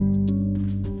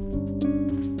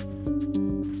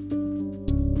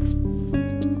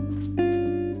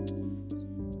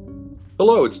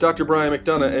Hello, it's Dr. Brian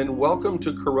McDonough, and welcome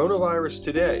to Coronavirus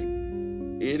Today.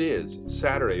 It is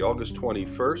Saturday, August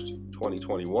 21st,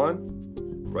 2021.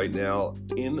 Right now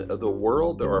in the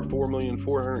world, there are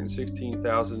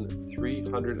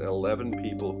 4,416,311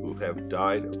 people who have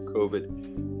died of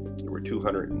COVID. There were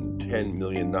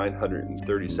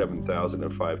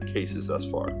 210,937,005 cases thus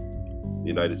far. The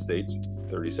United States,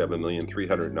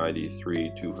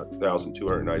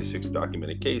 37,393,296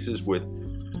 documented cases with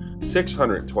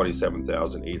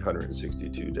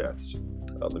 627,862 deaths.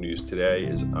 The news today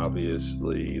is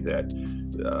obviously that,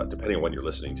 depending on when you're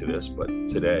listening to this, but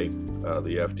today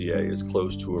the FDA is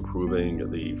close to approving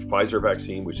the Pfizer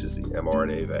vaccine, which is the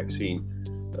mRNA vaccine.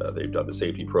 They've done the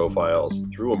safety profiles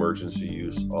through emergency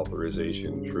use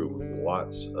authorization, through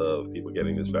lots of people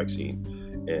getting this vaccine,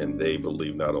 and they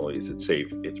believe not only is it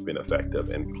safe, it's been effective,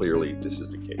 and clearly this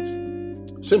is the case.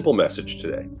 Simple message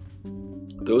today.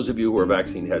 Those of you who are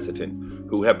vaccine hesitant,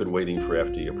 who have been waiting for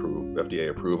FDA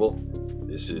approval,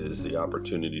 this is the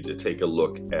opportunity to take a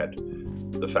look at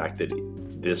the fact that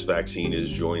this vaccine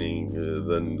is joining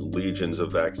the legions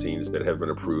of vaccines that have been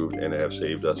approved and have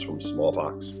saved us from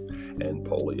smallpox and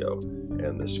polio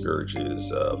and the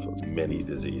scourges of many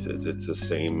diseases. It's the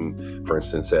same, for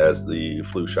instance, as the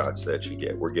flu shots that you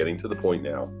get. We're getting to the point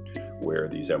now where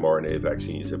these mRNA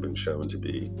vaccines have been shown to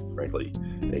be, frankly,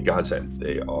 a godsend.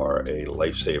 They are a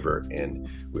lifesaver, and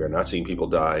we are not seeing people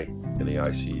die in the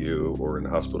ICU or in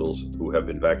hospitals who have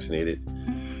been vaccinated.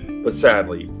 But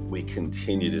sadly, we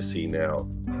continue to see now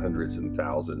hundreds and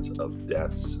thousands of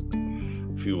deaths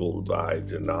fueled by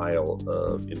denial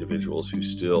of individuals who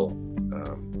still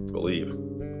believe,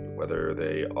 whether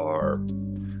they are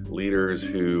leaders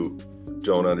who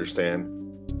don't understand,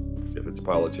 if it's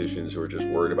politicians who are just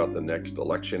worried about the next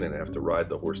election and have to ride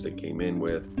the horse they came in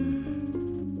with,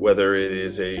 whether it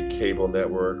is a cable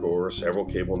network or several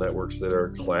cable networks that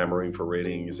are clamoring for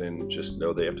ratings and just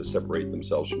know they have to separate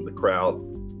themselves from the crowd,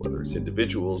 whether it's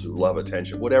individuals who love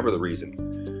attention, whatever the reason,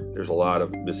 there's a lot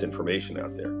of misinformation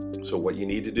out there. So what you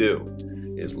need to do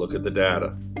is look at the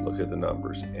data, look at the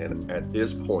numbers, and at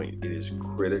this point, it is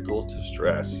critical to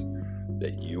stress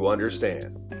that you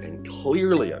understand and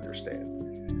clearly understand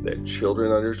that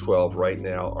children under 12 right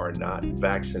now are not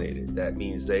vaccinated. That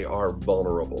means they are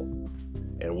vulnerable.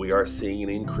 And we are seeing an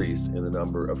increase in the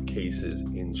number of cases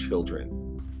in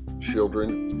children.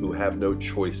 Children who have no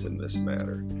choice in this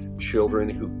matter. Children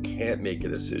who can't make a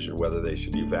decision whether they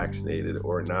should be vaccinated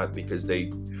or not because they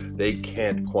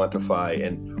can't quantify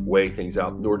and weigh things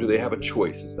out, nor do they have a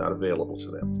choice. It's not available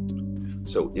to them.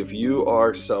 So if you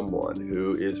are someone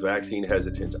who is vaccine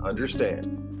hesitant,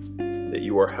 understand that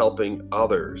you are helping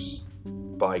others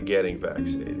by getting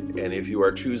vaccinated. And if you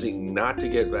are choosing not to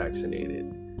get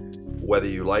vaccinated, whether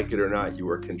you like it or not, you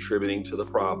are contributing to the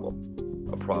problem,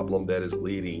 a problem that is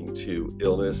leading to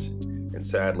illness and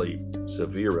sadly,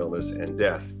 severe illness and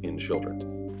death in children.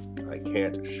 I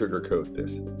can't sugarcoat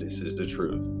this. This is the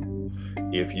truth.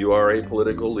 If you are a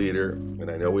political leader, and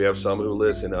I know we have some who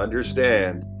listen,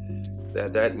 understand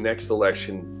that that next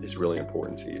election is really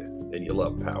important to you, and you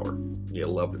love power. You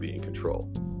love to be in control.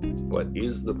 But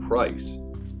is the price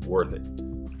worth it?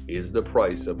 Is the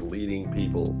price of leading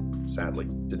people, sadly,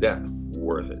 to death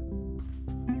worth it?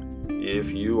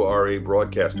 If you are a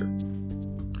broadcaster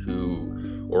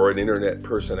or an internet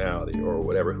personality or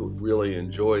whatever who really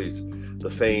enjoys the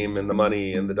fame and the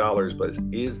money and the dollars, but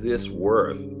is this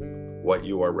worth what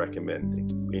you are recommending?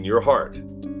 In your heart,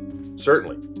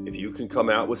 certainly, if you can come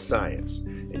out with science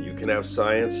and you can have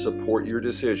science support your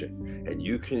decision, and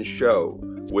you can show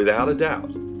without a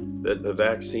doubt that the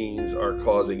vaccines are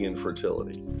causing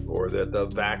infertility or that the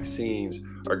vaccines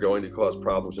are going to cause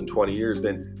problems in 20 years,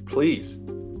 then please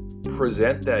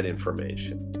present that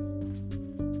information.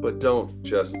 But don't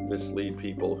just mislead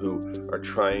people who are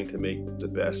trying to make the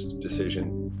best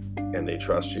decision and they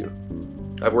trust you.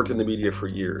 I've worked in the media for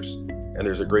years, and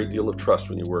there's a great deal of trust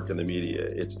when you work in the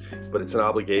media. But it's an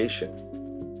obligation.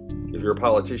 If you're a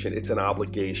politician, it's an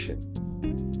obligation.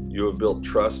 You have built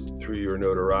trust through your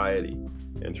notoriety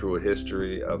and through a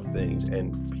history of things,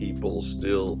 and people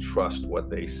still trust what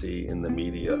they see in the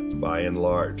media by and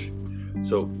large.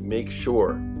 So make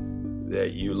sure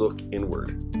that you look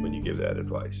inward when you give that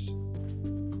advice.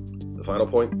 The final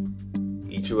point,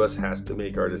 each of us has to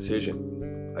make our decision.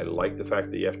 I like the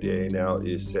fact the FDA now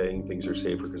is saying things are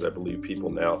safer because I believe people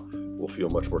now will feel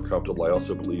much more comfortable. I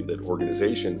also believe that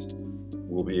organizations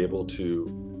will be able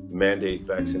to mandate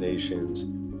vaccinations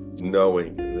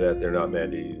knowing that they're not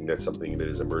mandating that's something that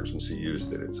is emergency use,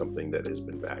 that it's something that has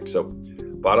been back. So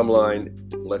bottom line,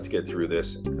 let's get through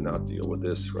this and not deal with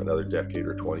this for another decade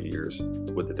or 20 years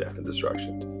with the death and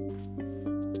destruction.